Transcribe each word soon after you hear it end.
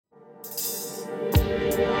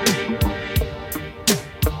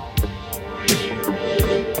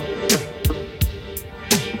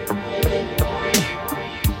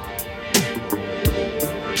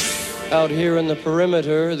Out here in the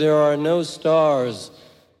perimeter, there are no stars.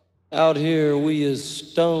 Out here, we is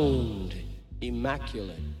stoned,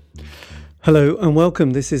 immaculate. Hello and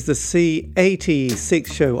welcome. This is the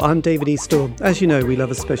C86 show. I'm David Eastaugh. As you know, we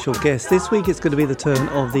love a special guest. This week it's going to be the turn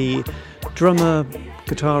of the drummer,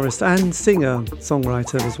 guitarist and singer,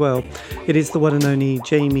 songwriter as well. It is the one and only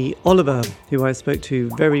Jamie Oliver, who I spoke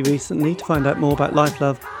to very recently to find out more about life,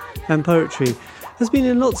 love and poetry. Has been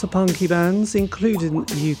in lots of punky bands, including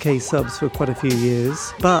UK subs for quite a few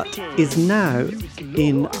years, but is now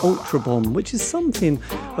in UltraBomb, which is something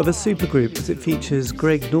of a supergroup as it features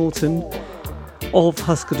Greg Norton of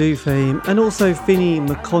Husker Du fame and also Finny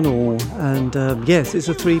McConnell. And yes, it's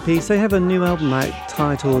a three-piece. They have a new album out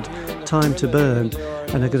titled Time to Burn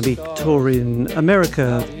and are going to be touring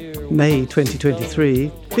America May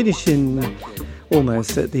 2023, finishing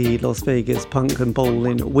almost at the Las Vegas Punk and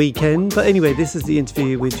Bowling weekend. But anyway, this is the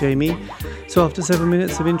interview with Jamie. So after 7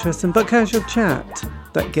 minutes of interesting but casual chat,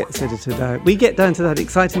 that gets edited out. We get down to that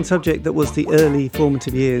exciting subject that was the early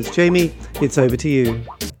formative years. Jamie, it's over to you.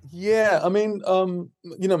 Yeah, I mean,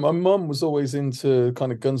 my mum was always into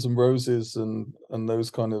kind of Guns N' Roses and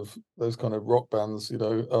those kind of rock bands,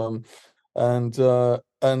 and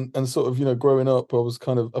sort of, growing up, I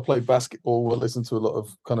played basketball, I listened to a lot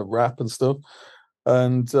of kind of rap and stuff.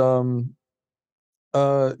 And then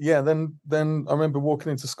I remember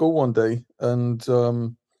walking into school one day and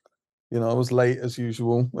I was late as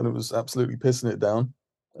usual and it was absolutely pissing it down.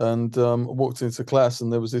 And I walked into class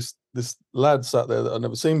and there was this lad sat there that I'd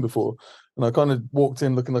never seen before. And I kind of walked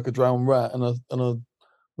in looking like a drowned rat and I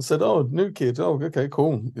said, "Oh, new kid. Oh, okay,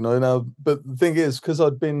 cool." But the thing is, because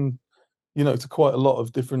I'd been, to quite a lot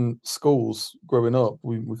of different schools growing up,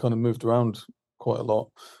 we kind of moved around quite a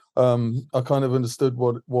lot. I kind of understood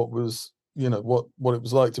what was, what it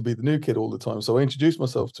was like to be the new kid all the time. So I introduced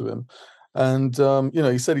myself to him, and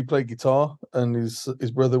he said he played guitar, and his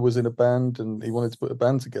brother was in a band, and he wanted to put a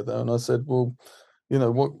band together. And I said, "Well,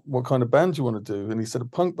 what kind of band do you want to do?" And he said, "A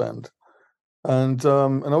punk band." And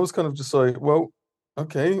I was kind of just like, "Well,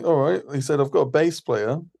 okay, all right." He said, "I've got a bass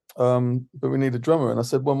player, but we need a drummer." And I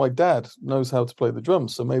said, "Well, my dad knows how to play the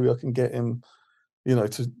drums, so maybe I can get him,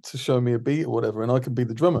 to show me a beat or whatever, and I could be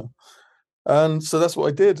the drummer." And so that's what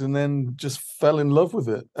I did, and then just fell in love with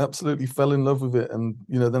it. Absolutely fell in love with it, and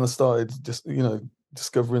then I started just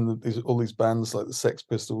discovering all these bands like the Sex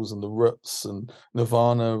Pistols and the Ruts and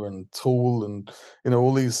Nirvana and Tool and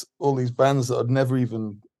all these bands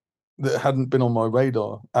that hadn't been on my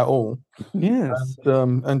radar at all. Yes.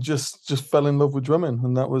 And just fell in love with drumming,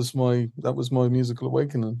 and that was my musical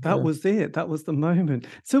awakening. That was it. That was the moment.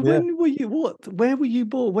 So when were you? Where were you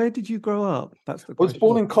born? Where did you grow up? That's the question. I was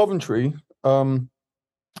born in Coventry, and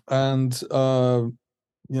I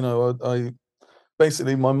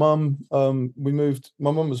basically my mum. We moved. My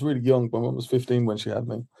mum was really young. My mum was 15 when she had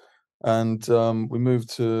me, and we moved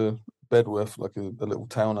to Bedworth, like a little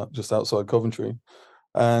town just outside Coventry,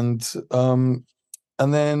 and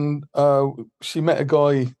then she met a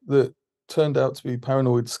guy that turned out to be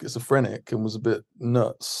paranoid schizophrenic and was a bit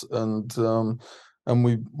nuts, and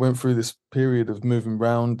we went through this period of moving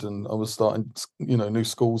around, and I was starting new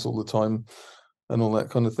schools all the time and all that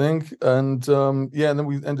kind of thing, and and then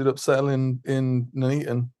we ended up settling in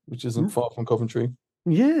Nuneaton, which isn't far from Coventry.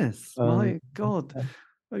 Yes, my God.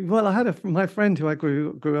 Well, I had my friend who I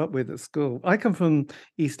grew up with at school. I come from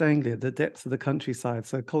East Anglia, the depths of the countryside,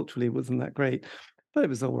 so culturally it wasn't that great, but it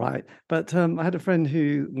was all right. But I had a friend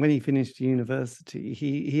who, when he finished university,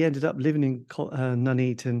 he ended up living in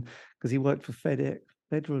Nuneaton because he worked for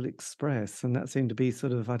Federal Express, and that seemed to be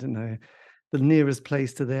sort of, I don't know, the nearest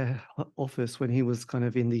place to their office when he was kind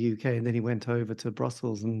of in the UK, and then he went over to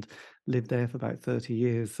Brussels and lived there for about 30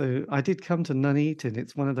 years. So I did come to Nuneaton.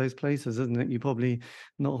 It's one of those places, isn't it? You probably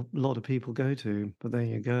not a lot of people go to, but there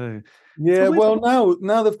you go. Yeah, well, now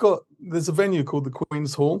there's a venue called the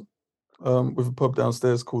Queen's Hall, with a pub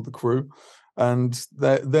downstairs called the Crew, and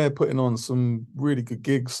they're putting on some really good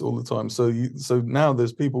gigs all the time. So now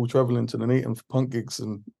there's people traveling to Nuneaton for punk gigs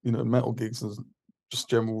and metal gigs and just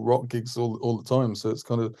general rock gigs all the time. So it's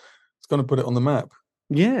kind of put it on the map.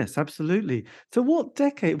 Yes, absolutely. So what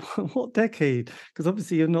decade? What decade? Because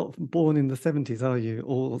obviously you're not born in the 70s, are you?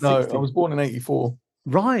 Or 60s? No, I was born in 84.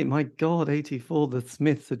 Right, my God, 84, the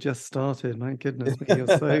Smiths had just started. My goodness me,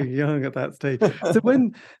 you're so young at that stage.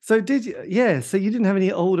 So you didn't have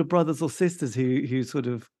any older brothers or sisters who sort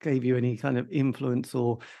of gave you any kind of influence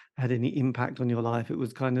or had any impact on your life? It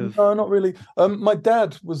was kind of... No, not really. My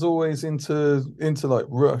dad was always into like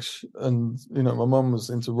Rush, and my mum was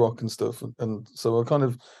into rock and stuff, and so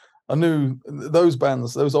I knew those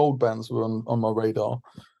bands, those old bands were on my radar.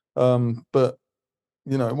 But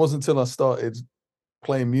it wasn't until I started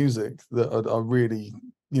playing music that I really,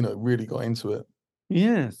 really got into it.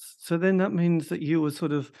 Yes. So then that means that you were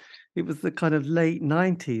sort of, it was the kind of late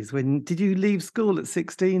 90s when, did you leave school at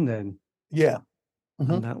 16 then? Yeah. hmm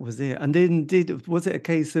And that was it. And then was it a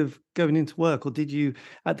case of going into work, or did you,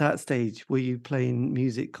 at that stage, were you playing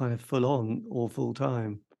music kind of full on or full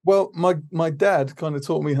time? Well, my dad kind of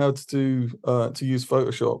taught me how to use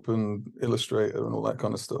Photoshop and Illustrator and all that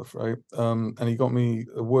kind of stuff, right? And he got me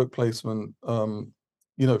a work placement, for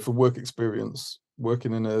work experience,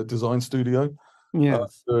 working in a design studio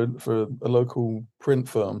Yes. for a local print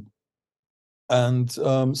firm. And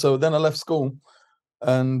so then I left school,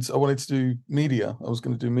 and I wanted to do media. I was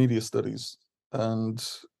going to do media studies, and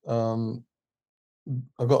um,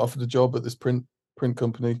 I got offered a job at this print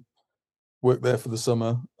company. Worked there for the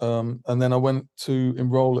summer, and then I went to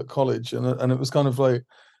enroll at college, and it was kind of like,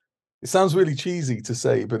 it sounds really cheesy to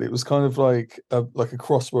say, but it was kind of like a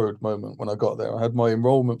crossroad moment when I got there. I had my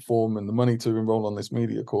enrollment form and the money to enroll on this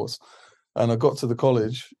media course, and I got to the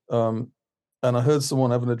college, and I heard someone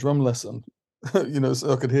having a drum lesson,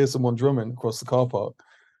 so I could hear someone drumming across the car park,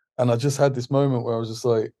 and I just had this moment where I was just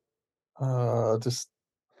like, just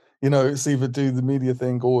it's either do the media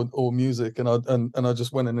thing or music, and I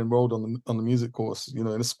just went and enrolled on the music course, in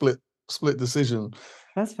a split decision.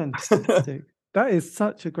 That's fantastic. That is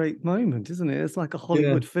such a great moment, isn't it? It's like a Yeah,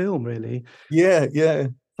 Hollywood film, really. yeah, yeah,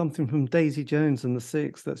 Something from Daisy Jones and the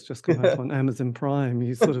Six that's just come yeah. out on Amazon Prime.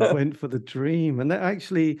 You sort of went for the dream. And that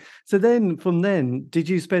actually, so then from then, did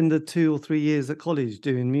you spend the 2 or 3 years at college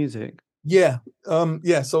doing music? Yeah,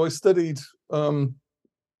 yeah. So I studied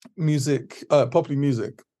music, popular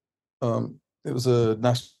music. It was a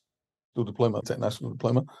national diploma, tech national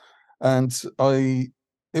diploma, and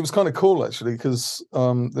it was kind of cool actually because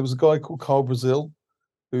there was a guy called Carl Brazil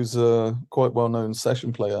who's a quite well-known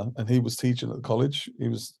session player, and he was teaching at the college. He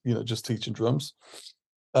was, just teaching drums,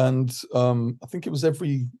 and I think it was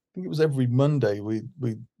every Monday we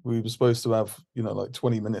were supposed to have, like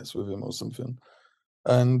 20 minutes with him or something,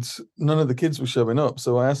 and none of the kids were showing up.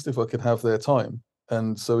 So I asked if I could have their time,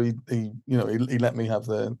 and so he let me have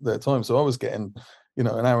their time. So I was getting, an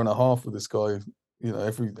hour and a half with this guy,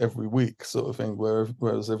 every week sort of thing,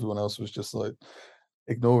 whereas everyone else was just like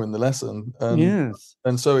ignoring the lesson, Yes.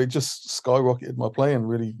 and so it just skyrocketed my playing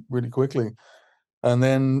really, really quickly. And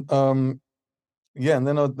then, yeah, and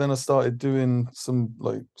then I started doing some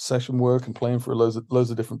like session work and playing for loads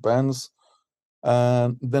of different bands.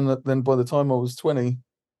 And then by the time I was 20,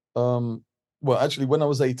 well, actually, when I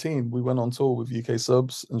was 18, we went on tour with UK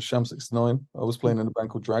Subs and Sham 69. I was playing in a band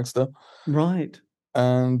called Dragster. Right.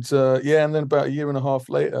 And yeah, and then about a year and a half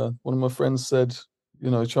later, one of my friends said,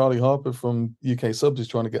 Charlie Harper from UK Subs is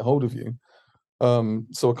trying to get hold of you.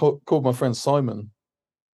 So I called my friend Simon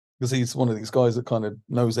because he's one of these guys that kind of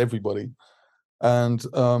knows everybody. And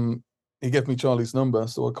he gave me Charlie's number.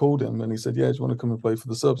 So I called him and he said, yeah, do you want to come and play for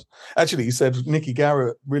the Subs? Actually, he said, Nicky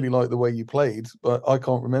Garrett really liked the way you played, but I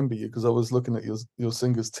can't remember you because I was looking at your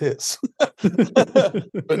singer's tits.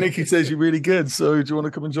 But Nicky says you're really good. So do you want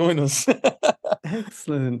to come and join us?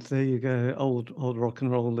 Excellent. There you go. Old rock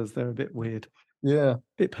and rollers, they're a bit weird. Yeah.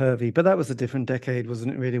 Bit pervy, but that was a different decade,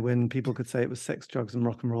 wasn't it, really, when people could say it was sex, drugs, and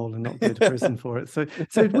rock and roll and not go to prison for it. So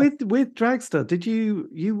with Dragster, did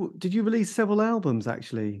you release several albums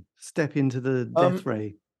actually? Step into the death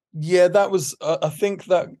ray. Yeah, that was I think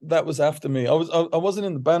that was after me. I wasn't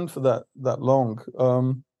in the band for that long.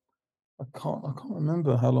 I can't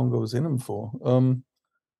remember how long I was in them for.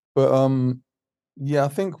 But yeah, I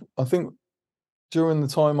think during the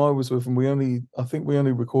time I was with them, I think we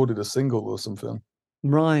only recorded a single or something.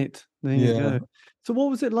 Right. There you Yeah. go. So what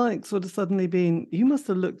was it like sort of suddenly being, you must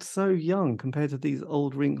have looked so young compared to these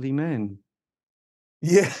old wrinkly men.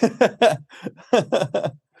 Yeah.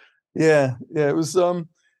 Yeah, yeah, it was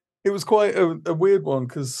quite a weird one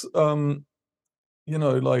because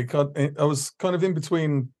like I was kind of in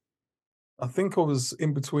between. I think I was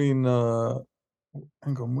in between.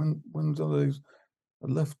 Hang on, when did I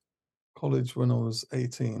left college when I was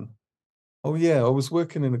 18. Oh yeah, I was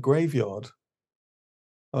working in a graveyard.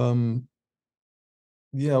 Um,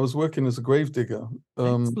 yeah, I was working as a grave digger.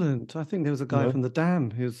 Excellent. I think there was a You guy know, from the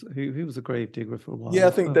Dam who was a grave digger for a while yeah, I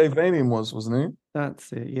as think well. Dave Vanian wasn't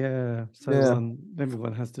That's it, yeah. So, he? Yeah,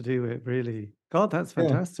 everyone has to do it, really. God, that's yeah,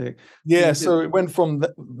 fantastic. So yeah. you did, So it went from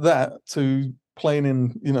that to playing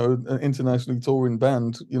in, an internationally touring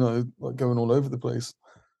band, like going all over the place.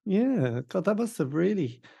 yeah. God, that must have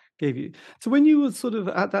really gave you. So when you were sort of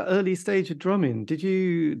at that early stage of drumming, did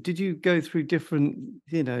you go through different,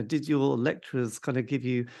 did your lecturers kind of give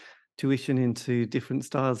you tuition into different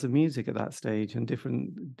styles of music at that stage and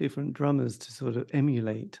different drummers to sort of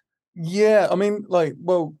emulate. Yeah, I mean, like,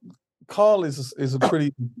 well, Carl is a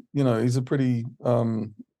pretty, he's a pretty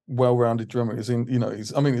well-rounded drummer. He's in,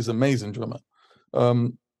 he's I mean, he's an amazing drummer.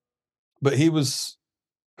 But he was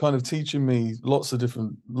kind of teaching me loads of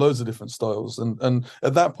different styles. And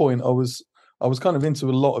at that point I was kind of into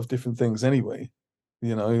a lot of different things anyway.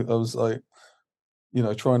 I was like,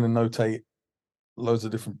 trying to notate loads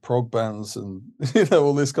of different prog bands and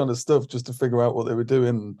all this kind of stuff just to figure out what they were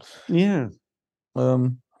doing. Yeah.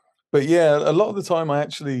 But yeah, a lot of the time I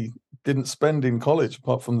actually didn't spend in college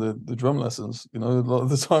apart from the drum lessons. A lot of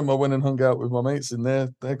the time I went and hung out with my mates in their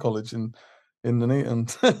college in Nuneaton.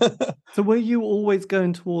 So were you always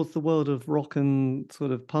going towards the world of rock and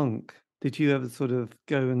sort of punk? Did you ever sort of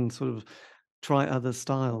go and sort of try other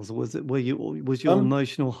styles, or was your Um,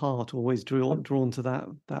 emotional heart always drawn to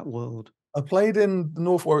that world? I played in the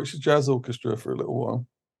North Warwickshire Jazz Orchestra for a little while,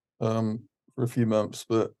 for a few months,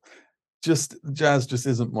 but just jazz just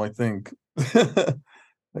isn't my thing.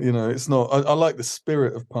 It's not. I like the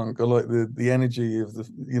spirit of punk. I like the energy of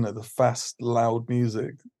the fast, loud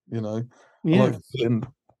music. I like Yes. feeling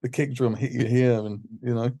the kick drum hit you here, and.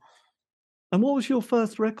 And what was your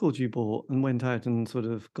first record you bought and went out and sort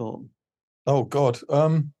of got? Oh God,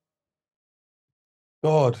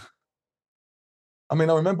 God. I mean,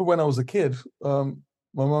 I remember when I was a kid, my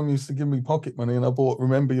mum used to give me pocket money, and I bought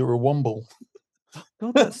 "Remember You're a Womble."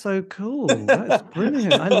 God, that's so cool. That's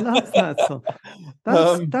brilliant. I love that song.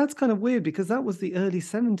 That's kind of weird because that was the early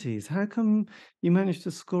 70s. How come you managed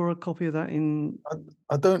to score a copy of that in?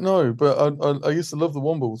 I don't know, but I used to love the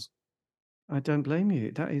Wombles. I don't blame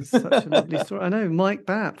you. That is such a lovely story. I know Mike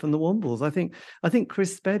Batt from the Wombles. I think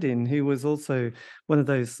Chris Spedding, who was also one of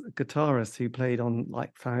those guitarists who played on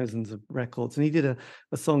like thousands of records, and he did a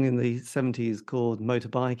song in the 70s called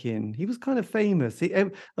Motorbiking. He was kind of famous.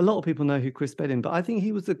 A lot of people know who Chris Spedding, but I think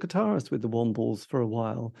he was a guitarist with the Wombles for a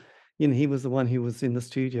while. He was the one who was in the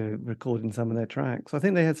studio recording some of their tracks. I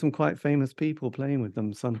think they had some quite famous people playing with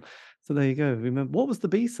them. So there you go. Remember, what was the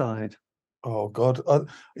B-side? Oh God,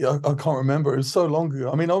 yeah, I can't remember. It was so long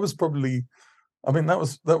ago. I mean, that was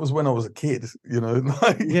when I was a kid.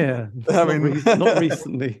 Like, Yeah, I mean, not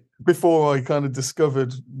recently. before I kind of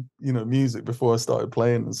discovered, music, before I started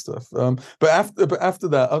playing and stuff. But after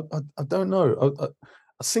that, I don't know.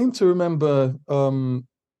 I seem to remember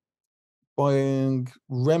buying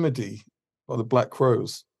Remedy by the Black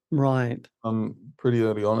Crows Right. pretty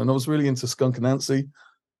early on, and I was really into Skunk and Nancy.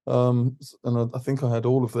 And I think I had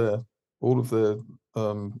all of their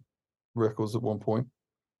records at one point,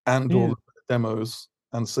 and all Yeah. of the demos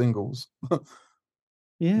and singles.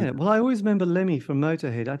 Yeah. Yeah. Well, I always remember Lemmy from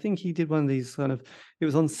Motorhead. I think he did one of these it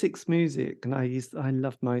was on Six Music, and I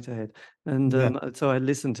loved Motorhead. And Yeah. so I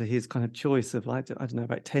listened to his kind of choice of like, I don't know,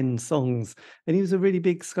 about 10 songs. And he was a really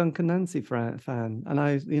big Skunk and Nancy fan.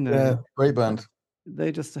 And Yeah, great band.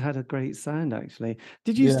 they just had a great sound, actually.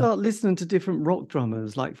 Did you Yeah. start listening to different rock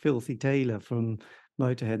drummers like Filthy Taylor from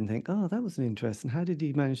Motorhead and think, oh, that was an interesting. How did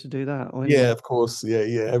he manage to do that? Or Yeah, anyway. of course. Yeah,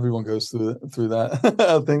 yeah. Everyone goes through that,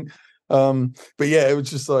 I think. But yeah, it was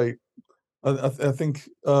just like I think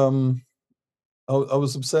I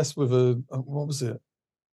was obsessed with what was it?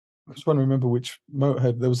 I was trying to remember which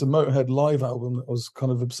Motorhead. There was a Motorhead live album that I was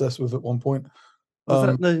kind of obsessed with at one point. Was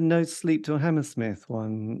that the No Sleep Till Hammersmith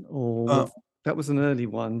one, or I that was an early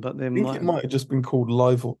one, but there think it might might have just been called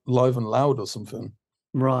Live and Loud or something.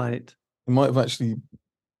 right. It might have actually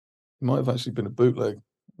been a bootleg.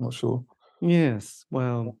 I'm not sure. Yes.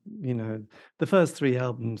 Well, the first 3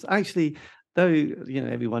 albums actually, though,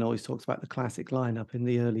 everyone always talks about the classic lineup in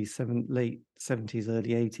the late 70s,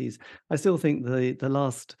 early 80s. I still think the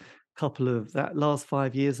last that last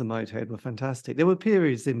 5 years of Motorhead were fantastic. There were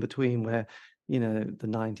periods in between where, the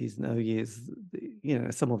 90s and 00 years,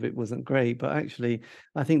 some of it wasn't great, but actually,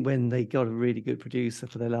 I think when they got a really good producer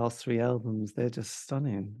for their last 3 albums, they're just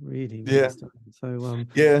stunning, really, really Yeah. stunning. So,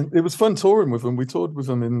 Yeah, it was fun touring with them. We toured with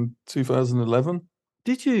them in 2011.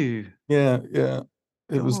 did you? Yeah, yeah.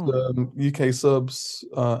 It was God, UK Subs,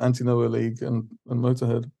 Anti-Noah League, and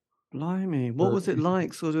Motorhead. blimey. What was it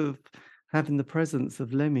like sort of having the presence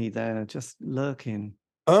of Lemmy there just lurking?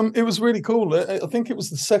 It was really cool. I think it was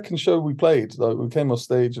the second show we played. Like, we came off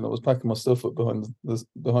stage, and I was packing my stuff up behind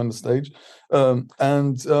the stage.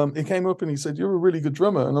 And he came up and he said, "You're a really good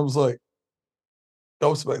drummer." And I was like, I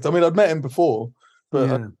respect. I mean, I'd met him before, but I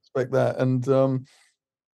Yeah. didn't expect that.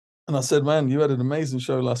 And I said, "Man, you had an amazing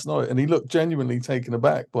show last night." And he looked genuinely taken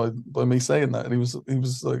aback by me saying that. And he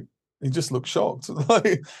was like, he just looked shocked,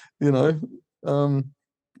 like, you know.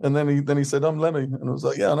 And then he said, "I'm Lemmy," and I was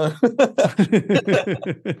like, "Yeah, I know."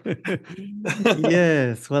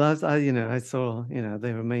 Yes, well, I saw,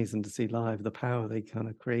 they were amazing to see live. The power they kind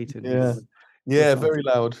of created was very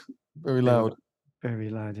loud, very they were loud. very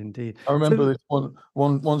loud indeed. I remember So this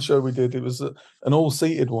one show we did. It was an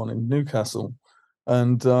all-seated one in Newcastle,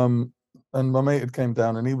 and my mate had came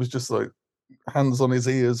down, and he was just like hands on his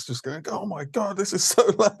ears, just going, "Oh my God, this is so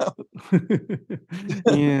loud."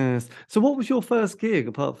 yes. So what was your first gig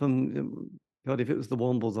apart from God, if it was the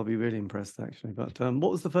Wombles, I'll be really impressed actually. But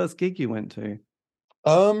what was the first gig you went to?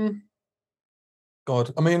 God,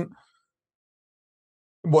 I mean,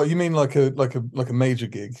 what you mean, like a major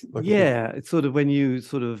gig, like a big? Yeah, it's sort of when you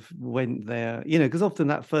sort of went there, because often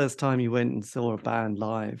that first time you went and saw a band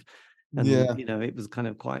live, and Yeah, it was kind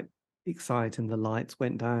of quite exciting. The lights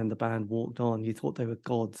went down, the band walked on. You thought they were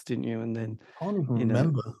gods, didn't you? And then, I can't even you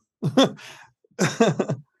know, remember.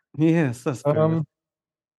 yes, that's fair enough.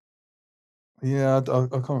 Yeah, I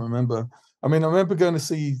can't remember. I mean, I remember going to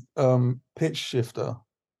see Pitch Shifter.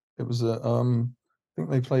 It was I think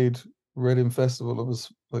they played Reading Festival. I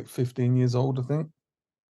was like 15 years old, I think.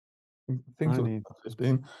 I think it was Blimey.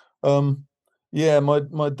 15. Yeah,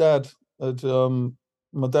 my dad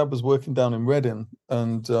was working down in Reading,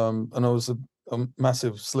 and I was a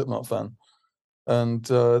massive Slipknot fan, and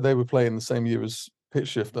they were playing the same year as Pitch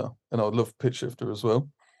Shifter, and I love Pitch Shifter as well.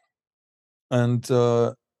 And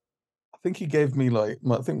I think he gave me like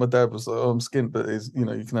I think my dad was like, "Oh, I'm skint, but is you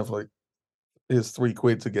can have like here's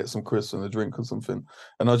 £3 to get some crisps and a drink or something."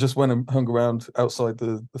 And I just went and hung around outside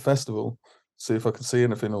the festival, see if I could see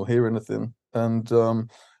anything or hear anything. And a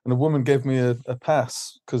woman gave me a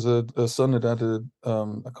pass because her son had had a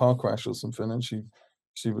car crash or something, and she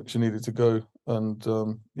needed to go and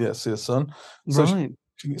see her son. So Right.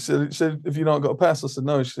 she said, "Have you not got a pass?" I said,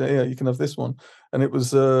 "No." She said, "Yeah, you can have this one," and it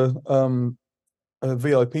was a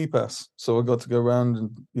VIP pass, so I got to go around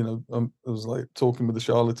and I was like talking with the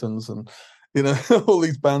Charlatans and all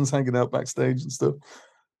these bands hanging out backstage and stuff.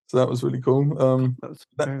 So that was really cool. That's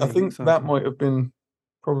I very think that exciting. might have been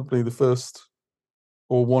probably the first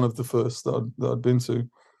or one of the first that I'd been to.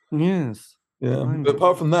 Yes. Yeah, but Blimey.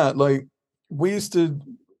 apart from that, like we used to,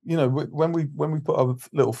 when we put our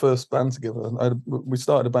little first band together, we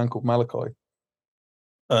started a band called Malachi,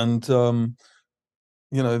 and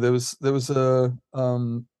there was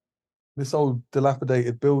this old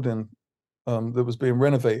dilapidated building that was being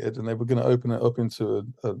renovated, and they were going to open it up into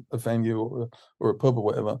a venue or a pub or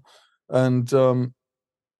whatever. And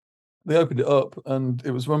they opened it up, and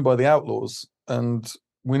it was run by the Outlaws. And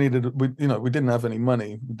we didn't have any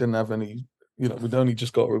money, we didn't have any, we'd only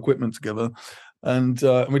just got our equipment together, and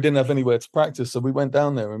we didn't have anywhere to practice. So we went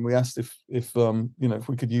down there and we asked if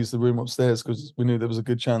we could use the room upstairs because we knew there was a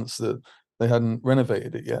good chance that they hadn't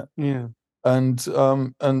renovated it yet. Yeah. And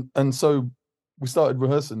so we started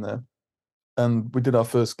rehearsing there, and we did our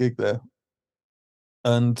first gig there.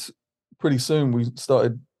 And pretty soon we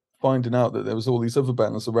started finding out that there was all these other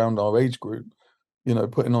bands around our age group,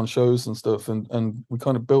 putting on shows and stuff, and we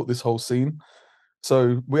kind of built this whole scene.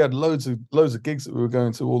 So we had loads of gigs that we were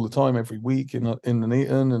going to all the time, every week in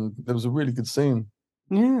Nuneaton, and there was a really good scene.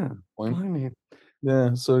 Yeah. Point. Blimey.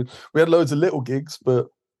 Yeah, so we had loads of little gigs, but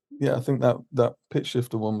yeah, I think that Pitch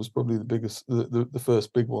Shifter one was probably the biggest, the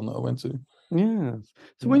first big one that I went to. Yeah.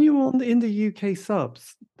 So Yeah. when you were in the UK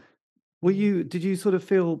subs, did you sort of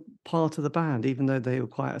feel part of the band even though they were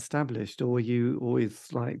quite established, or were you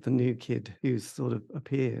always like the new kid who's sort of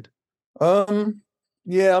appeared?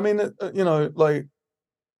 Yeah, I mean, like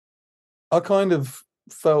I kind of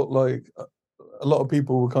felt like a lot of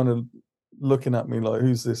people were kind of looking at me like,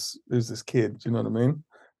 who's this kid? Do you know what I mean?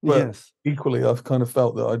 But Yes. equally, I've kind of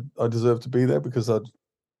felt that I deserved to be there because I'd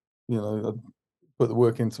put the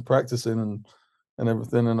work into practicing and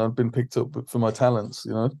everything, and I've been picked up for my talents.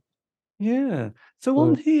 Yeah. So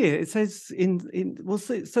on So here it says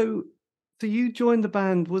so you joined the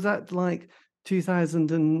band, was that like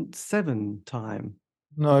 2007 time?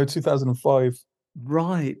 no, 2005.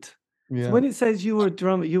 Right. So Yeah, when it says you were a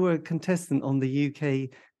drummer, you were a contestant on the UK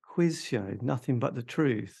quiz show, Nothing But the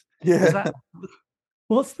Truth. Was yeah, that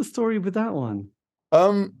what's the story with that one?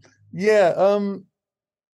 um, yeah,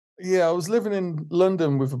 yeah. I was living in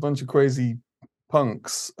London with a bunch of crazy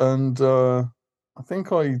punks, and I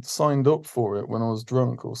think I signed up for it when I was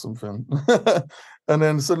drunk or something. And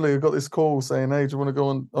then suddenly I got this call saying, "Hey, do you want to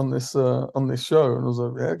go on this show?" And I was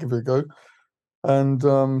like, "Yeah, give it a go." And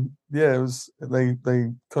yeah, it was they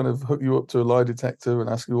kind of hook you up to a lie detector and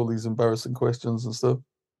ask you all these embarrassing questions and stuff.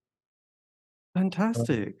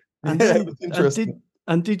 Fantastic. And Yeah, it then was interesting.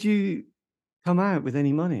 did you come out with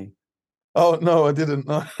any money? Oh no, I didn't.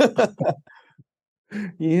 No.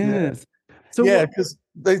 Yes. So Yeah, what? because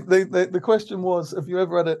the question was, have you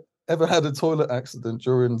ever had a toilet accident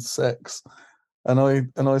during sex? And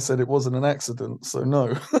I said it wasn't an accident, so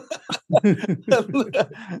no.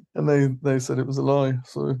 And they said it was a lie.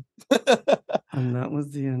 So And that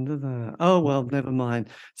was the end of that. Oh, well, never mind.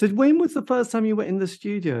 So when was the first time you went in the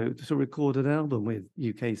studio to record an album with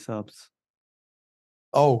UK subs?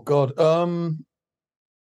 oh God,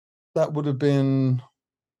 that would have been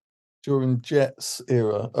during Jet's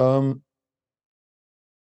era. I'm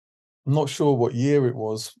not sure what year it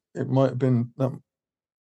was. It might have been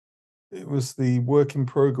it was the Work in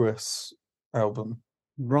Progress album.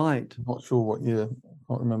 Right. I'm not sure what year. I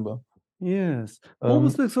can't remember. Yes. What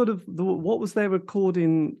was Um, the sort of what was their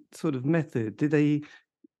recording sort of method? Did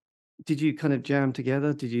you kind of jam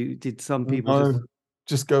together? Did some people no, just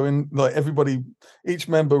just go in like everybody. Each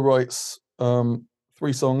member writes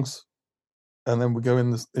 3 songs, and then we go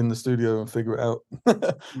in the studio and figure it out.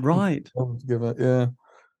 right? Together, yeah.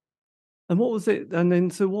 And what was it? And then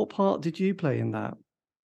so what part did you play in that?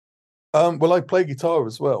 Well, I play guitar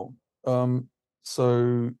as well.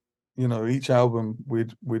 So each album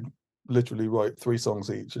we'd literally write 3 songs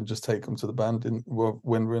each and just take them to the band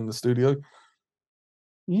when we're in the studio.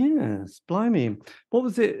 Yes, blimey. What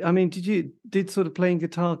was it? I mean, did sort of playing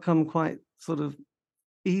guitar come quite sort of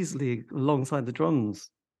easily alongside the drums?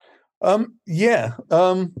 Yeah, yeah.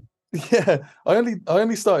 I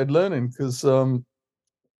only started learning because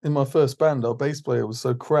in my first band, our bass player was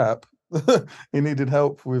so crap. He needed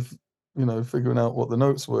help with figuring out what the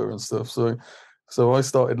notes were and stuff. So I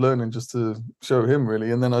started learning just to show him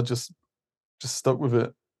really, and then I just stuck with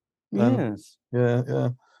it. And Yes. yeah, yeah.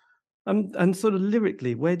 And sort of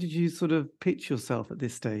lyrically, where did you sort of pitch yourself at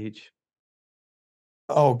this stage?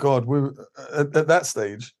 Oh God, we were at that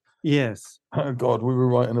stage. Yes. Oh God, we were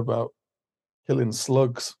writing about killing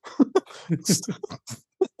slugs.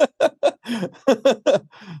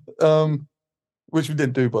 um, which we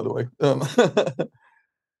didn't do, by the way.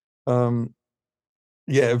 Um,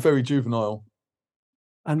 yeah, very juvenile.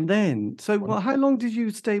 And then, so how long did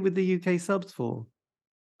you stay with the UK subs for?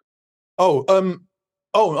 Oh, I'm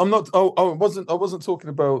not. Oh, I wasn't talking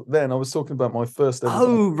about then. I was talking about my first ever band.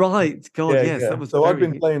 Oh, right. God, Yeah, yes, yeah. that was So I'd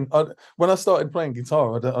been very playing. When I started playing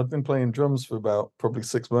guitar, I'd been playing drums for about probably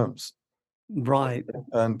 6 months. right.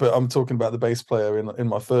 But I'm talking about the bass player in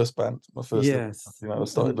my first band, my first. Yes. I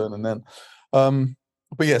started learning then. Um,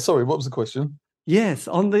 but yeah, sorry. What was the question? Yes,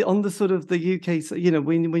 on the sort of the UK,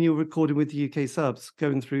 when you're recording with the UK subs,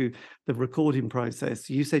 going through the recording process,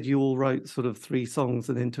 you said you all wrote sort of 3 songs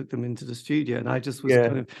and then took them into the studio, and I just was Yeah.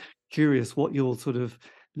 kind of curious what your sort of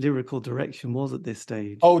lyrical direction was at this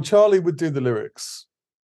stage. Oh, Charlie would do the lyrics.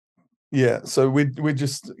 Yeah, so we'd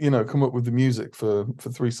just come up with the music for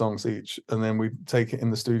 3 songs each, and then we'd take it in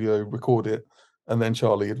the studio, record it, and then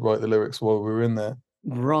Charlie would write the lyrics while we were in there.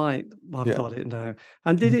 Right, I've Yeah. got it now.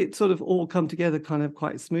 And did it sort of all come together kind of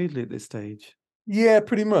quite smoothly at this stage? Yeah,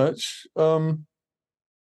 pretty much.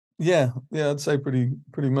 Yeah, I'd say pretty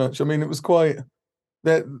much. I mean, it was quite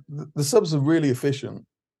the subs are really efficient,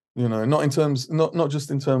 not just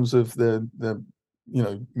in terms of the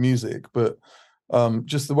music, but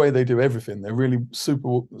just the way they do everything. They're really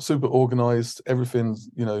super organized. Everything's,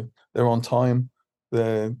 they're on time.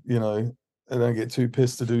 They don't get too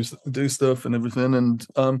pissed to do stuff and everything. And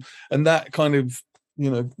that kind of,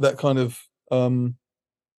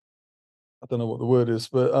 I don't know what the word is,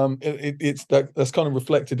 but it's that's kind of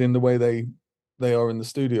reflected in the way they are in the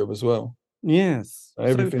studio as well. Yes. So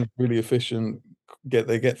Everything's really efficient.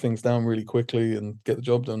 They get things down really quickly and get the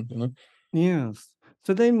job done. yes.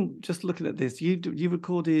 So then just looking at this, you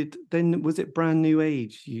recorded, then was it Brand New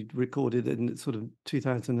Age you recorded in sort of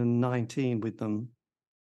 2019 with them?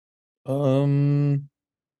 Um,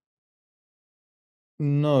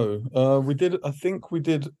 no. I think we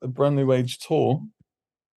did a Brand New Age tour.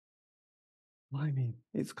 I mean,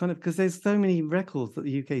 it's kind of because there's so many records that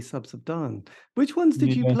the UK subs have done. Which ones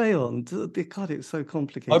did you Yeah. play on? God, it's so I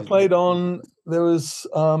complicated. played on there was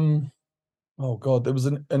oh God, there was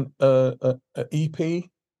a EP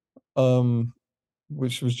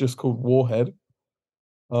which was just called Warhead.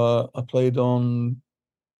 I played on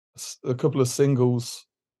a couple of singles.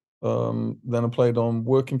 Then I played on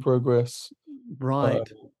Work in Progress, uh, Right.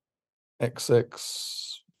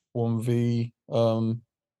 XX1V,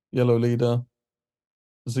 Yellow Leader,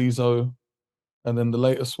 Zizo, and then the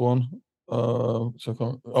latest one, which I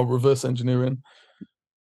can't, Reverse Engineering.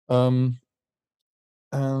 And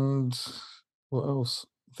what else?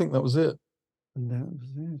 I think that was it. And that was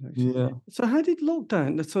it, actually. Yeah. So how did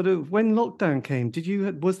lockdown, the sort of when lockdown came,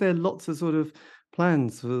 was there lots of sort of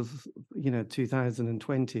plans for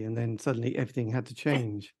 2020, and then suddenly everything had to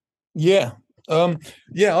change. Yeah.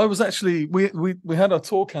 Yeah, I was actually we had our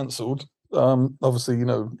tour cancelled. Obviously,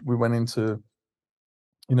 we went into,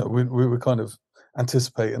 we were kind of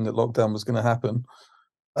anticipating that lockdown was going to happen.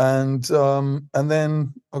 And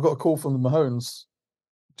then I got a call from the Mahones.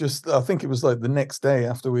 Just, I think it was like the next day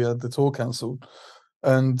after we had the tour cancelled,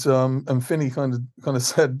 and Finney kind of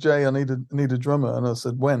said, "Jay, I need a drummer," and I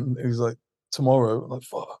said, "When?" He's like, "Tomorrow." I'm like,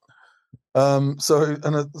 fuck.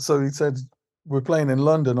 So he said, "We're playing in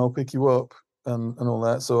London. I'll pick you up," and all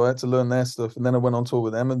that. So I had to learn their stuff, and then I went on tour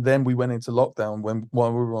with them, and then we went into lockdown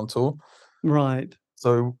while we were on tour. Right.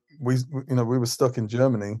 So we were stuck in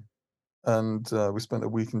Germany, and we spent a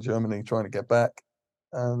week in Germany trying to get back,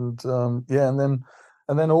 and yeah,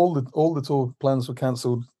 and then all the tour plans were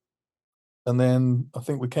cancelled, and then I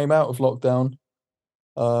think we came out of lockdown.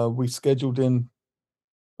 We scheduled in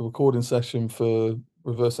a recording session for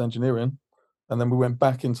reverse engineering, and then we went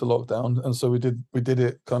back into lockdown, and so we did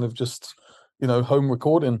it kind of just home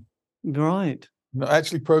recording. Right. I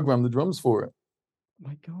actually programmed the drums for it.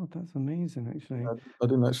 My God, that's amazing, actually. I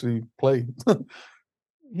didn't actually play.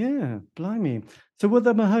 Yeah, blimey. So were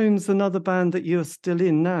the Mahones another band that you're still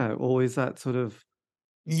in now, or is that sort of?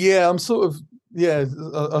 Yeah, I'm sort of, yeah,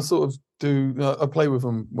 I sort of do. I play with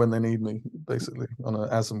them when they need me, basically on a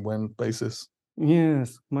as and when basis.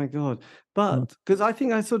 Yes, my God. Mm. But because I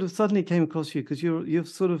think I sort of suddenly came across you because you've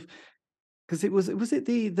sort of, because was it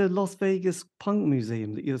the Las Vegas Punk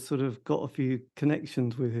Museum that you've sort of got a few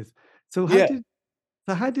connections with? So Yeah,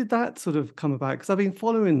 how did that sort of come about? Because I've been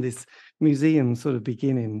following this museum sort of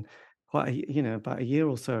beginning about a year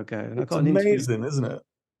or so ago, and I it's got an interview. amazing, isn't it?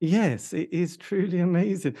 Yes, it is truly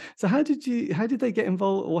amazing. So how did they get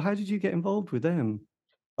involved, or how did you get involved with them?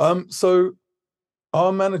 So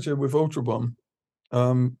our manager with UltraBomb,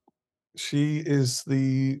 um, she is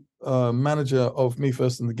the manager of Me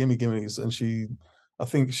First and the Gimme Gimmes, and I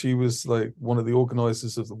think she was like one of the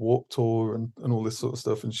organizers of the Warp Tour and all this sort of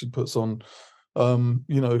stuff, and she puts on, um,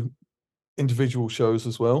 you know, individual shows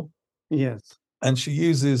as well. Yes. And she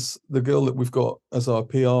uses the girl that we've got as our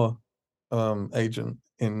PR agent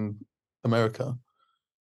in America,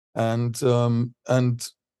 and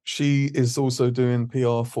she is also doing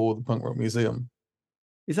PR for the Punk Rock Museum.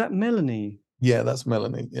 Is that Melanie? Yeah, that's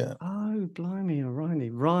Melanie. Yeah. Oh, blimey,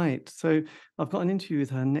 O'Reilly. Right. So I've got an interview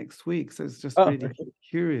with her next week. So it's just Oh, really okay.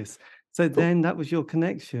 curious. So Cool. then that was your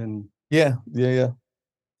connection. Yeah, yeah, yeah.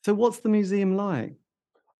 So what's the museum like?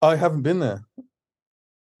 I haven't been there.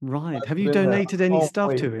 Right. Have I've you been there. donated any I can't stuff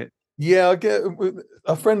wait. to it? Yeah, I get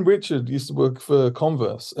a friend Richard used to work for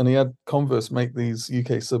Converse, and he had Converse make these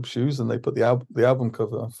UK sub shoes, and they put the album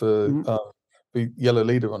cover Mm, for Yellow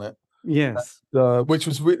Leader on it. yes. Which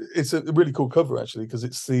was it's a really cool cover actually, because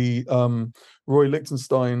it's the Roy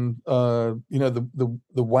Lichtenstein, the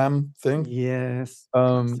Wham thing. Yes.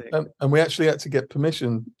 Classic. And we actually had to get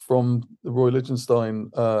permission from the Roy Lichtenstein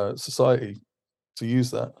Society to use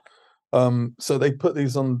that. So they put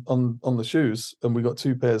these on the shoes, and we got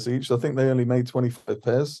 2 pairs each. I think they only made 25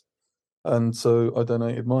 pairs, and so I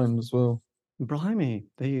donated mine as well. Blimey.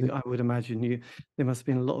 I would imagine there must have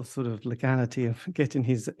been a lot of sort of legality of getting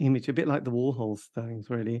his image, a bit like the Warhols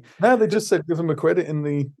things, really. Now they But just said give him a credit in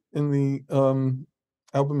the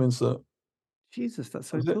album insert. Jesus, that's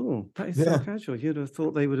so That's it. cool. That is so Yeah. casual. You'd have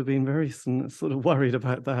thought they would have been very sort of worried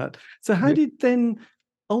about that. So how Yeah. did then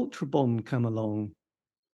UltraBomb come along?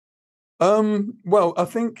 Well, I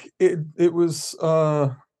think it was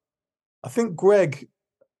I think Greg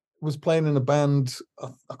was playing in a band. I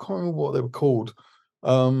can't remember what they were called.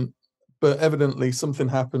 But evidently something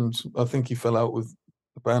happened. I think he fell out with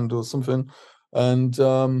the band or something, and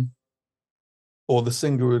or the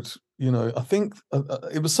singer had, I think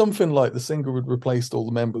it was something like the singer had replaced all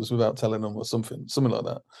the members without telling them, or something like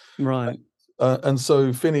that. Right. And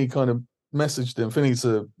so Finney kind of messaged him. Finney's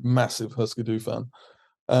a massive Husker Du fan,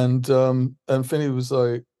 and Finney was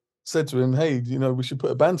like, said to him, "Hey, we should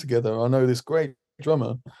put a band together. I know this great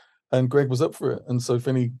drummer." And Greg was up for it. And so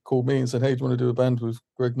Finney called me and said, "Hey, do you want to do a band with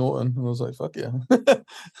Greg Norton?" And I was like, "Fuck yeah."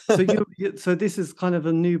 So so this is kind of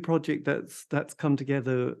a new project that's come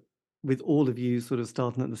together with all of you sort of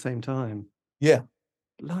starting at the same time. Yeah,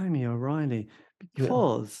 Blimey, O'Reilly.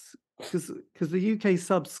 yeah, Because the UK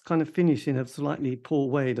subs kind of finish in a slightly poor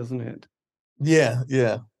way, doesn't it? yeah,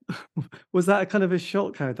 yeah. Was that a kind of a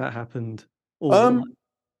shock how that happened? Or Um,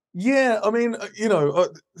 yeah, I mean,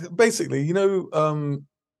 basically,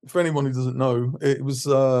 for anyone who doesn't know, it was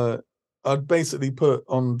I'd basically put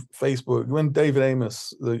on Facebook when David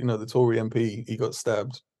Amos, the Tory MP, he got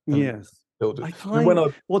stabbed and yes. killed it. I I mean, when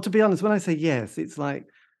kind I well, to be honest, when I say yes, it's like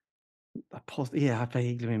Yeah, I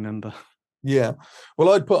vaguely remember. Yeah.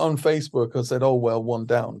 Well, I'd put on Facebook, I said, "Oh, well, one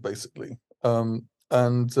down," basically. And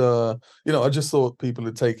I just thought people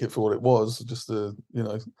would take it for what it was, just a,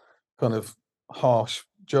 kind of harsh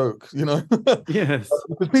joke, Yes.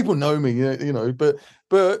 because people know me, but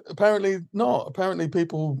apparently not. Apparently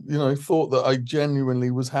people, thought that I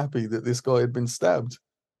genuinely was happy that this guy had been stabbed,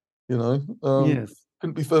 you know. Yes.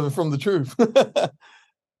 Couldn't be further from the truth.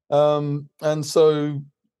 And so,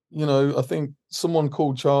 I think someone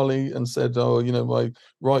called Charlie and said, "Oh, my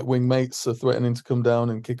right wing mates are threatening to come down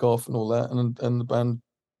and kick off and all that." And the band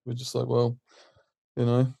were just like, "Well, you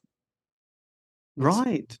know, that's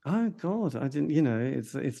Right. Oh God, I didn't.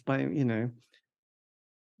 It's by it's yeah."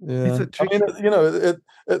 a I mean, tricky.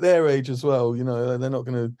 at their age as well, they're not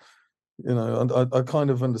going to, and I kind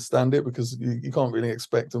of understand it because you can't really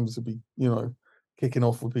expect them to be, kicking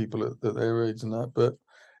off with people at their age and that. But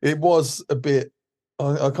it was a bit.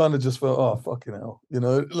 I kind of just felt, oh fucking hell,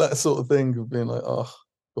 that sort of thing of being like, oh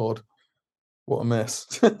God, what a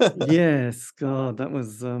mess. Yes, God, that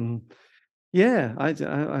was yeah, I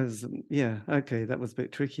was yeah, okay, that was a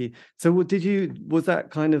bit tricky. So was that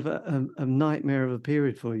kind of a nightmare of a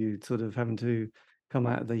period for you, sort of having to come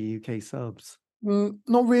out of the UK subs?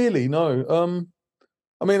 Not really, no.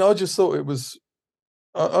 I mean, I just thought it was.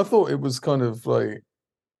 I thought it was kind of like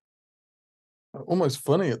almost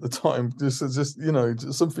funny at the time. Just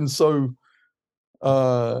just something so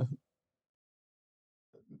uh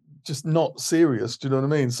just not serious. Do you know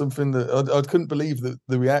what I mean? Something that I couldn't believe that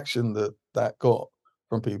the reaction that got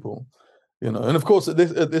from people, And of course, at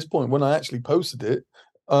this point, when I actually posted it,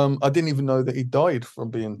 I didn't even know that he died from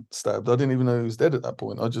being stabbed. I didn't even know he was dead at that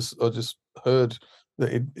point. I just heard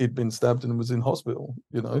that he'd been stabbed and was in hospital.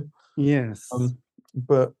 Yes.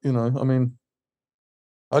 But I mean,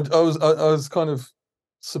 I was kind of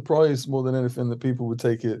surprised more than anything that people would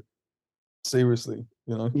take it seriously.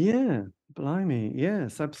 Yeah, blimey.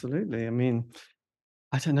 Yes, absolutely. I mean,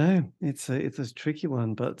 I don't know. It's a tricky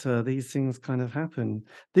one, but these things kind of happen.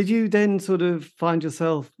 Did you then sort of find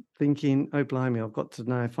yourself thinking, "Oh, blimey, I've got to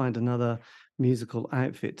now find another musical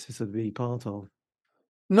outfit to sort of be part of"?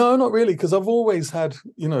 No, not really, because I've always had,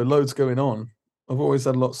 loads going on. I've always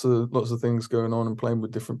had lots of things going on and playing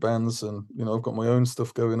with different bands, and I've got my own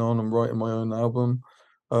stuff going on. I'm writing my own album.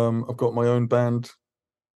 I've got my own band,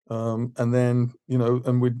 and then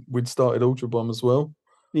and we'd started UltraBomb as well.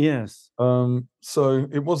 Yes. So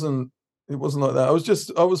it wasn't like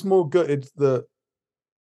that. I was more gutted that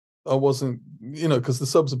I wasn't, because the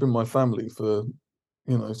subs have been my family for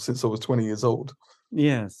since I was 20 years old.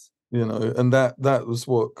 Yes. And that was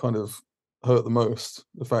what kind of hurt the most,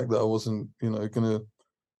 the fact that I wasn't, gonna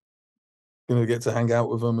get to hang out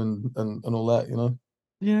with them and all that.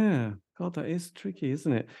 Yeah. God, that is tricky,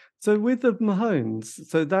 isn't it? So with the Mahones,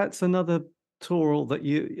 so that's another tour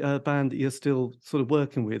that band that you're still sort of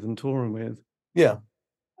working with and touring with. Yeah.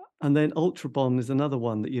 And then Ultra Bomb is another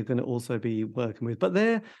one that you're gonna also be working with. But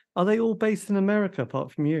are they all based in America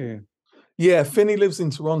apart from you? Yeah, Finney lives in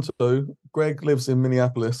Toronto, Greg lives in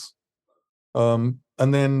Minneapolis, and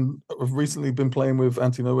then I've recently been playing with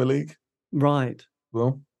Anti-Nowhere League. Right.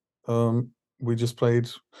 Well, um, we just played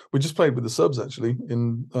with the subs actually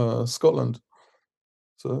in, Scotland,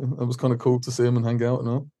 so that was kinda cool to see them and hang out and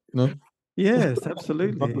all, Yes, in front of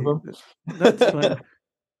absolutely. 'em. That's great.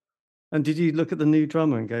 And did you look at the new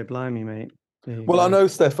drummer and go, "Blimey, mate, there you Well, I go." know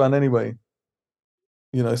Stefan anyway.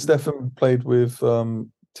 Stefan played with,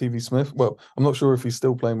 TV Smith. Well, I'm not sure if he's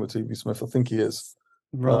still playing with TV Smith. I think he is.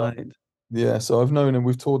 Right. Yeah, so I've known him.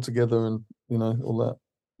 We've toured together and, all that.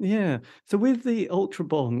 Yeah. So with the Ultra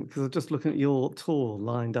Bomb, because I'm just looking at your tour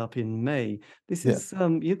lined up in May, this Yeah. is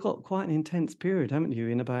you've got quite an intense period, haven't you,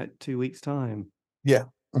 in about 2 weeks' time? Yeah.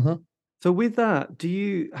 Mhm. So with that,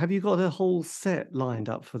 have you got a whole set lined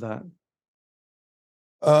up for that?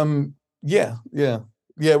 Yeah, yeah.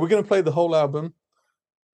 Yeah, we're gonna play the whole album,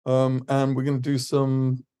 and we're gonna do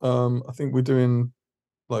some, I think we're doing,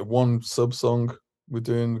 like, one sub song. We're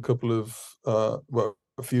doing a couple of, well,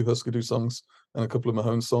 a few Husker Du songs and a couple of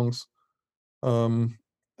Mahone songs. Um,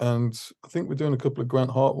 and I think we're doing a couple of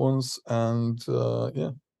Grant Hart ones and,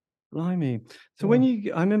 yeah, Blimey. So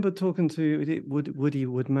yeah. I remember talking to Woody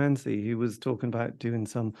Woodmansey, who was talking about doing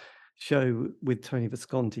some show with Tony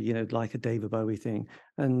Visconti, like a David Bowie thing.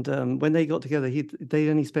 And when they got together, they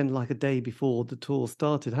only spent like a day before the tour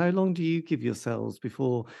started. How long do you give yourselves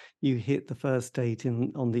before you hit the first date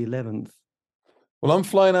on the 11th? Well, I'm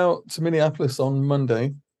flying out to Minneapolis on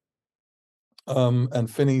Monday, and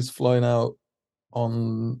Finney's flying out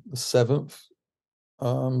on the 7th.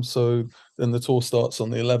 So then the tour starts on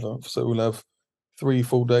the 11th. So we'll have 3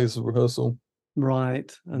 full days of rehearsal.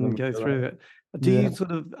 Right, and then and we go go out. through it. Yeah.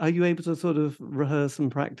 Are you able to sort of rehearse and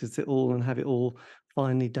practice it all and have it all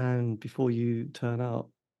finally down before you turn up?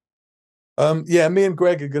 Yeah, me and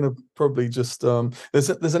Greg are gonna probably just there's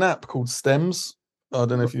an app called Stems. I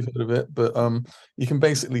don't know if you've heard of it, but you can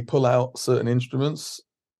basically pull out certain instruments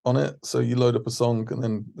on it. So you load up a song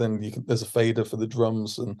and then you can there's a fader for the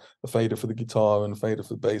drums and a fader for the guitar and a fader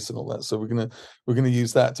for the bass and all that. So we're gonna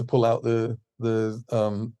use that to pull out the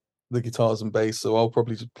guitars and bass. So I'll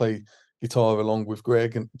probably just play guitar along with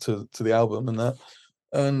Greg and to the album and that.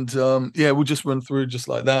 And yeah, we'll just run through just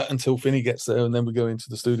like that until Finney gets there, and then we go into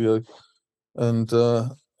the studio and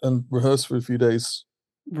rehearse for a few days.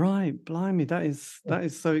 Right, blimey, that is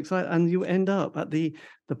so exciting. And you end up at the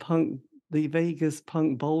punk the Vegas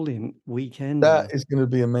punk bowling That weekender. is going to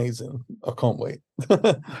be amazing. I can't wait.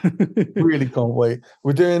 Really can't wait.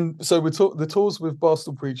 We're the tours with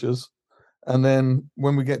Barstool Preachers, and then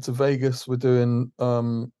when we get to Vegas, we're doing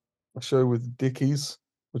a show with Dickies,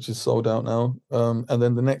 which is sold out now. And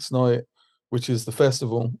then the next night, which is the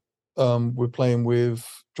festival, we're playing with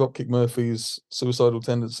Dropkick Murphys, Suicidal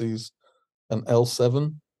Tendencies, and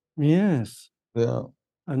L7. Yes, Yeah.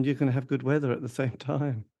 and you're gonna have good weather at the same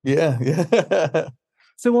time. Yeah, yeah.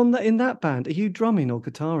 So on that in that band, are you drumming or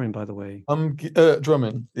guitaring, by the way?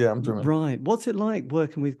 Drumming. Yeah, I'm drumming. Right. What's it like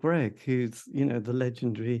working with Greg, who's, the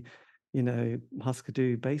legendary, Husker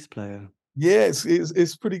Du bass player? Yeah,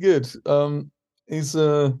 it's pretty good. He's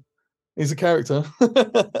he's a character,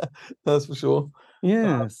 that's for sure.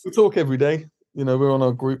 Yes. We talk every day. We're on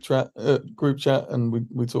our group chat, and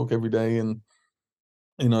we talk every day. And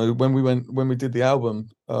when we did the album,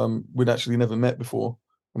 we'd actually never met before,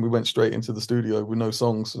 and we went straight into the studio with no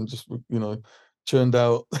songs and just churned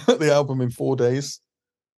out the album in 4 days.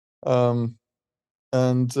 Um,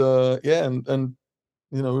 and yeah, and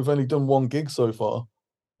we've only done one gig so far,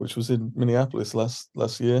 which was in Minneapolis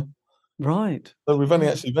last year. Right. So we've only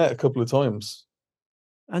Right. actually met a couple of times.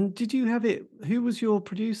 And did you have it who was your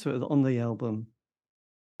producer on the album?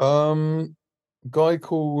 Guy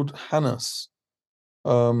called Hannes,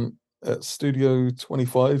 at Studio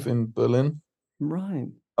 25 in Berlin. Right.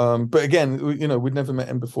 But again, we'd never met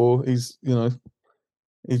him before. He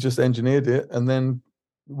just engineered it, and then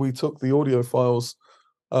we took the audio files,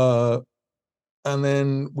 uh, and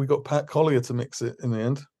then we got Pat Collier to mix it in the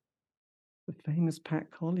end. The famous Pat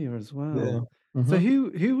Collier as Yeah. well. So Hmm.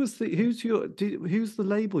 who's the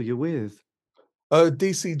label you're with?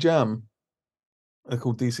 DC Jam. They're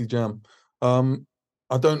called DC Jam. Um,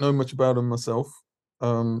 I don't know much about them myself,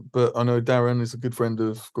 but I know Darren is a good friend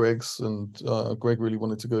of Greg's, and Greg really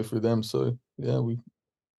wanted to go through them, so yeah, we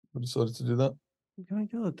decided to do that. Oh my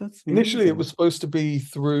God, that's Initially, it amazing. was supposed to be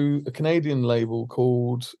through a Canadian label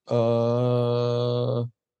called what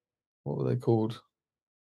were they called?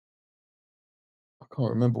 I can't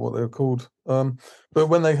remember what they were called. But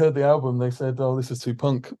when they heard the album, they said, "Oh, this is too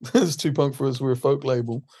punk. This is too punk for us. We're a folk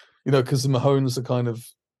label," because the Mahones are kind of,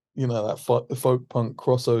 that folk punk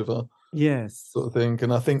crossover Yes. sort of thing.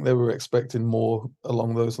 And I think they were expecting more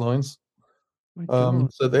along those lines. My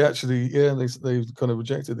God. So they actually, yeah, they kind of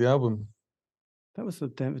rejected the album. That was a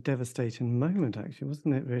devastating moment, actually,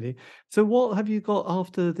 wasn't it? Really. So, what have you got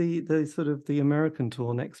after the sort of the American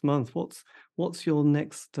tour next month? What's your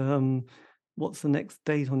next what's the next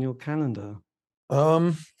date on your calendar?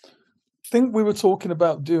 Um, I think we were talking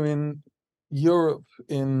about doing Europe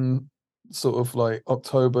in sort of like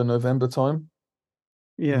October, November time,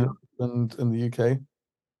 Yeah. Europe and the UK.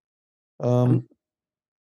 And Um,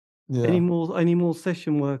 yeah. any more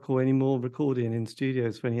session work or any more recording in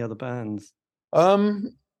studios for any other bands?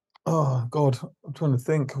 Um, oh God, I'm trying to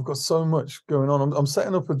think. I've got so much going on. I'm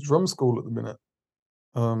setting up a drum school at the minute,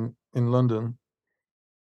 in London.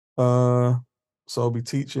 Uh, so I'll be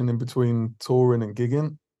teaching in between touring and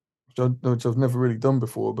gigging, which I've never really done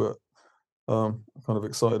before, but I'm kind of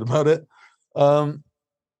excited about it. Um,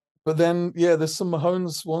 but then, yeah, there's some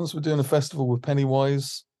Mahones ones. We're doing a festival with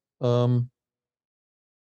Pennywise. I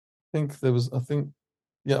think,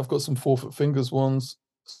 yeah, I've got some 4 Foot Fingers ones,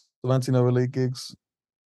 some Anti-Noah League gigs.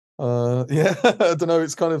 Yeah, I don't know.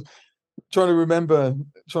 It's kind of trying to remember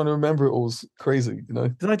it all's crazy.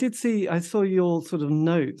 Because I saw your sort of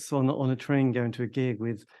notes on a train going to a gig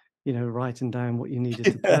with, writing down what you needed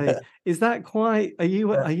to play. Is that quite? Are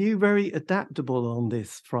you very adaptable on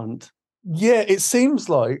this front? Yeah, it seems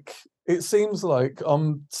like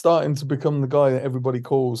I'm starting to become the guy that everybody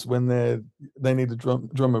calls when they need a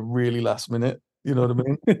drummer really last minute. You know what I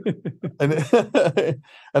mean? And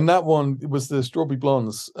and that one was the Strawberry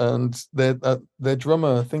Blondes, and their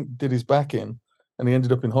drummer I think did his back in, and he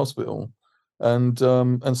ended up in hospital. And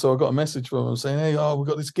so I got a message from him saying, "Hey, we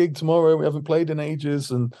got this gig tomorrow. We haven't played in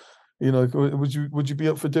ages, and would you be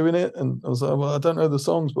up for doing it?" And I was like, "Well, I don't know the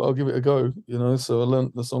songs, but I'll give it a go." So I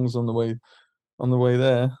learnt the songs on the way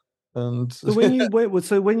there. And So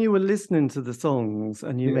when you were listening to the songs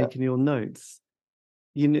and you're yeah. making your notes,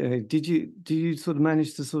 do you sort of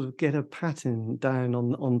manage to sort of get a pattern down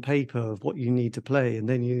on paper of what you need to play, and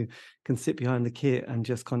then you can sit behind the kit and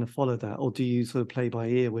just kind of follow that, or do you sort of play by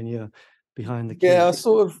ear when you're behind the kit? Yeah,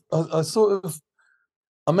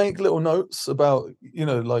 I make little notes about,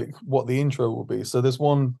 like what the intro will be. So there's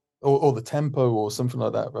one, or the tempo or something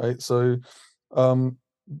like that, right? So um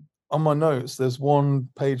on my notes, there's one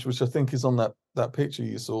page which I think is on that picture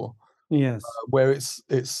you saw, Yes. where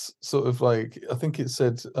it's sort of like, I think it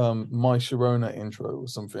said My Sharona intro or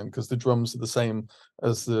something, because the drums are the same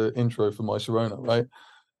as the intro for My Sharona, right?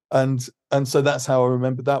 And so that's how I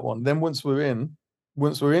remembered that one. Then once we're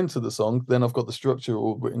into the song, then I've got the structure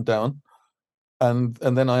all written down. And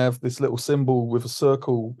then I have this little symbol with a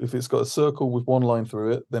circle. If it's got a circle with one line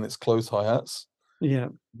through it, then it's closed hi-hats. Yeah.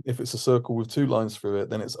 If it's a circle with two lines through it,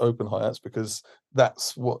 then it's open hi-hats, because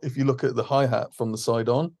that's what, if you look at the hi-hat from the side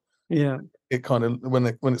on, Yeah. it kind of, when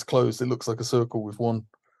it's closed, it looks like a circle with one.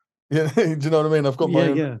 Yeah, do you know what I mean? I've got Yeah.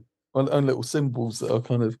 my Yeah. own little symbols that I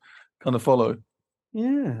kind of follow.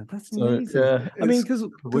 Yeah, that's So amazing. yeah, I mean, it's because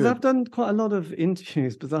weird. I've done quite a lot of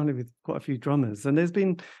interviews, bizarrely, with quite a few drummers, and there's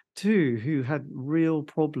been two who had real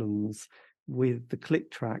problems with the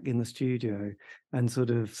click track in the studio and sort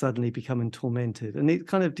of suddenly becoming tormented. And it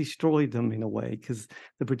kind of destroyed them in a way, because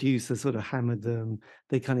the producer sort of hammered them.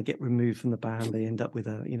 They kind of get removed from the band. They end up with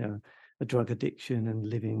a drug addiction and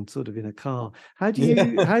living sort of in a car.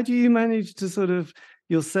 Yeah, How do you manage to sort of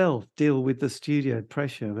yourself deal with the studio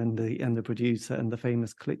pressure and the producer and the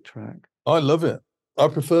famous click track? I love it. I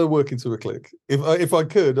prefer working to a click. If I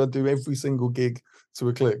could, I'd do every single gig to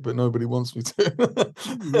a click, but nobody wants me to.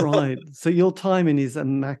 Right. So your timing is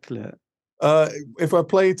immaculate. uh, if I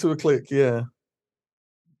play to a click, yeah,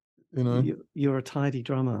 you know, You're a tidy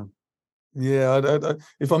drummer. yeah.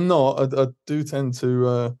 If I'm not, I do tend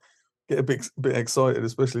to get a bit excited,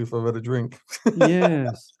 especially if I've had a drink.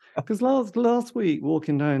 Yes. Because last week,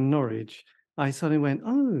 walking down Norwich, I suddenly went,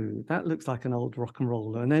 "Oh, that looks like an old rock and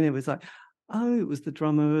roller." And then it was like, "Oh, it was the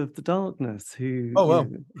drummer of The Darkness who, Oh wow,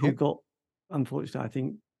 who cool. got, unfortunately, I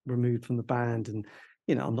think, removed from the band." And,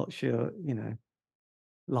 I'm not sure,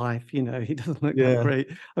 life, he doesn't look that Yeah. great.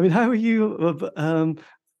 I mean, how are you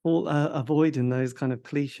avoiding those kind of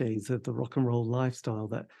cliches of the rock and roll lifestyle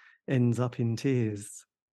that ends up in tears?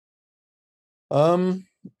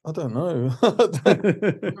 I don't know. I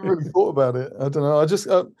haven't really thought about it. I don't know. I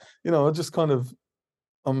just kind of,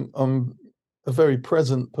 I'm a very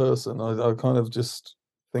present person. I kind of just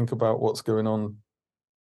think about what's going on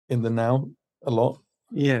in the now a lot.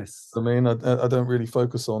 Yes. I mean, I don't really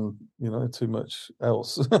focus on, too much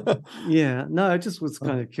else. Yeah. No, I just was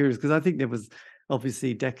kind of curious, because I think there was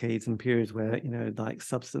obviously decades and periods where, like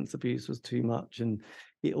substance abuse was too much, and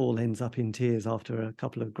it all ends up in tears after a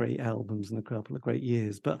couple of great albums and a couple of great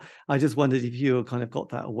years. But I just wondered if you kind of got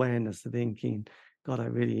that awareness of thinking, God,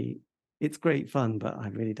 it's great fun, but I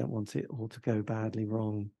really don't want it all to go badly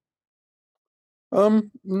wrong.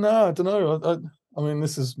 No, I don't know. I mean,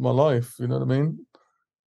 this is my life. You know what I mean?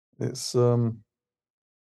 It's yeah.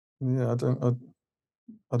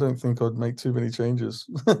 I don't think I'd make too many changes.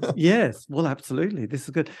 Yes, well, absolutely. This is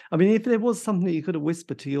good. I mean, if there was something that you could have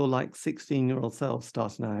whispered to your like 16-year-old self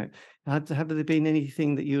starting out, have there been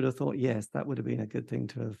anything that you would have thought, yes, that would have been a good thing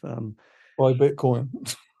to have Buy Bitcoin.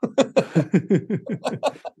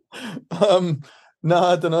 um, no,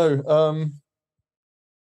 I don't know.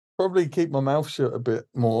 Probably keep my mouth shut a bit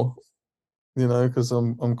more, because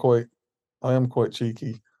I am quite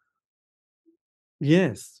cheeky.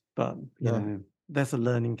 Yes, but Yeah. that's a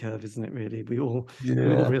learning curve, isn't it, really? We all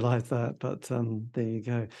Yeah. realize that, but there you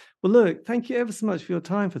go. Well, look, thank you ever so much for your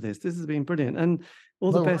time for this. This has been brilliant, and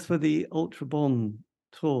all the No best worries. for the UltraBomb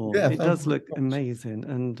tour. Yeah, It thank you does very look much. amazing,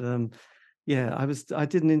 and yeah, I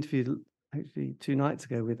did an interview actually 2 nights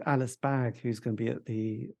ago with Alice Bagg, who's going to be at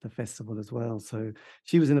the festival as well. So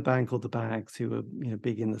she was in a band called the Bags, who were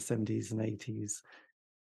big in the 70s and 80s.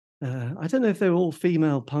 I don't know if they were all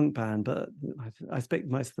female punk band, but I expect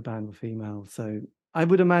most of the band were female. So I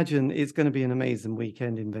would imagine it's going to be an amazing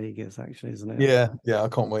weekend in Vegas, actually, isn't it? Yeah, yeah, I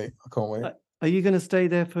can't wait. I can't wait. Are you going to stay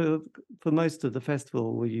there for most of the festival,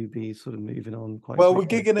 or will you be sort of moving on quite Well, we're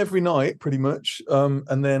quickly? gigging every night pretty much.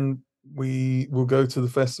 And then we will go to the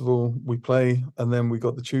festival, we play, and then we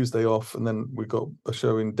got the Tuesday off, and then we got a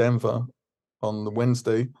show in Denver on the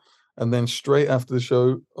Wednesday. and then straight after the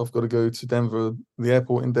show, I've got to go to Denver, the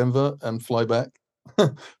airport in Denver, and fly back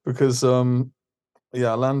because I'm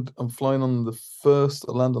flying on the 1st,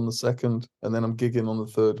 I land on the 2nd, and then I'm gigging on the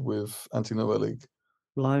 3rd with Anti-Nowhere League.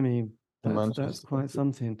 Blimey, in that's Manchester. quite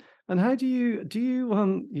something. And how do you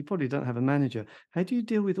you probably don't have a manager. How do you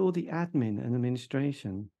deal with all the admin and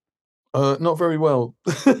administration? Not very well.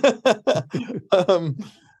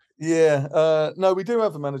 No, we do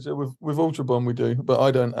have a manager with UltraBomb. We do, but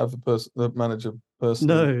I don't have a manager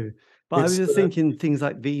personally. No, but I was just thinking things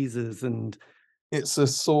like visas and. It's a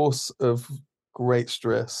source of great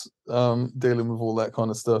stress, dealing with all that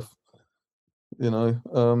kind of stuff.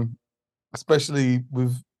 Especially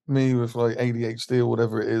with me with like ADHD or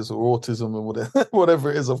whatever it is, or autism or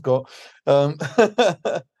whatever it is I've got.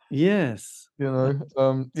 Yes.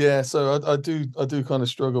 So I do kind of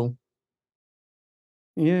struggle.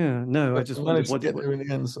 Yeah, no, I just wondered what in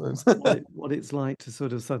the end, so. what it's like to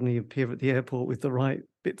sort of suddenly appear at the airport with the right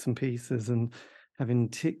bits and pieces and having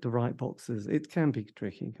ticked the right boxes. It can be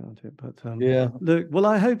tricky, can't it? But look, well,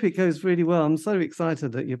 I hope it goes really well. I'm so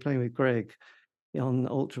excited that you're playing with Greg on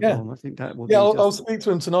UltraBomb. I think that will be I'll speak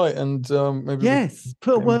to him tonight and maybe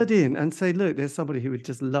put a word in and say, look, there's somebody who would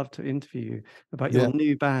just love to interview you about your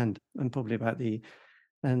new band and probably about the.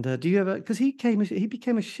 And do you ever? Because he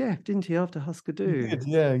became a chef, didn't he, after Husker Du? He did,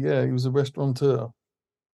 yeah. He was a restaurateur.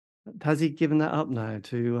 Has he given that up now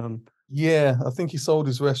to? Yeah, I think he sold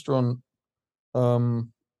his restaurant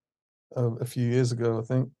a few years ago, I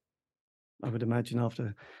think. I would imagine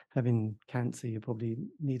after having cancer, you probably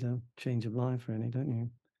need a change of life, really, don't you?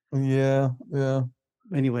 Yeah.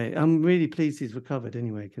 Anyway, I'm really pleased he's recovered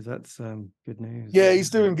anyway, because that's good news. Yeah,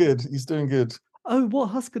 he's doing good. Oh, what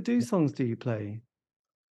Husker Du songs do you play?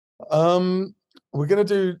 We're gonna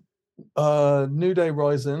do New Day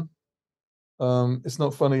Rising. It's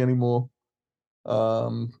Not Funny Anymore.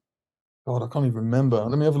 God, I can't even remember.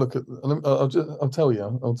 Let me have a look at. I'll tell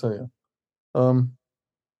you.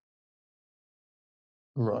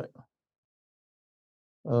 Right.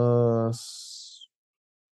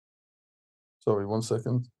 Sorry, 1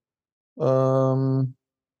 second.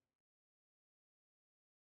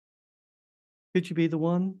 Could You Be the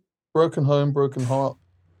One? Broken Home, Broken Heart.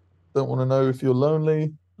 Don't Want to Know If You're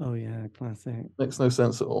Lonely. Oh yeah, classic. Makes no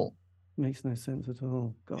sense at all. Makes no sense at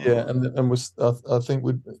all. God. Yeah, and I think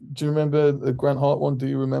do you remember the Grant Hart one? Do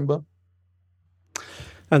you remember?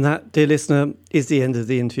 And that, dear listener, is the end of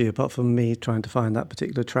the interview, apart from me trying to find that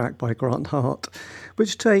particular track by Grant Hart,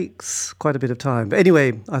 which takes quite a bit of time. But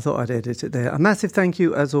anyway, I thought I'd edit it there. A massive thank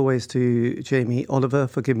you, as always, to Jamie Oliver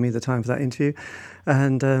for giving me the time for that interview.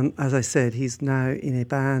 And as I said, he's now in a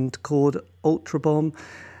band called UltraBomb.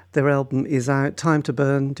 Their album is out, Time to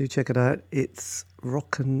Burn. Do check it out. It's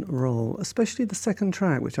rock and roll, especially the second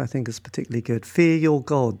track, which I think is particularly good. Fear Your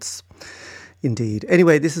Gods. Indeed.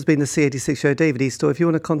 Anyway, this has been the C86 Show. David Eastaugh. If you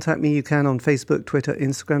want to contact me, you can on Facebook, Twitter,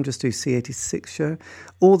 Instagram. Just do C86 Show.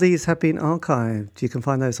 All these have been archived. You can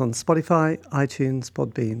find those on Spotify, iTunes,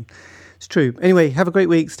 Podbean. It's true. Anyway, have a great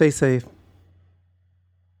week. Stay safe.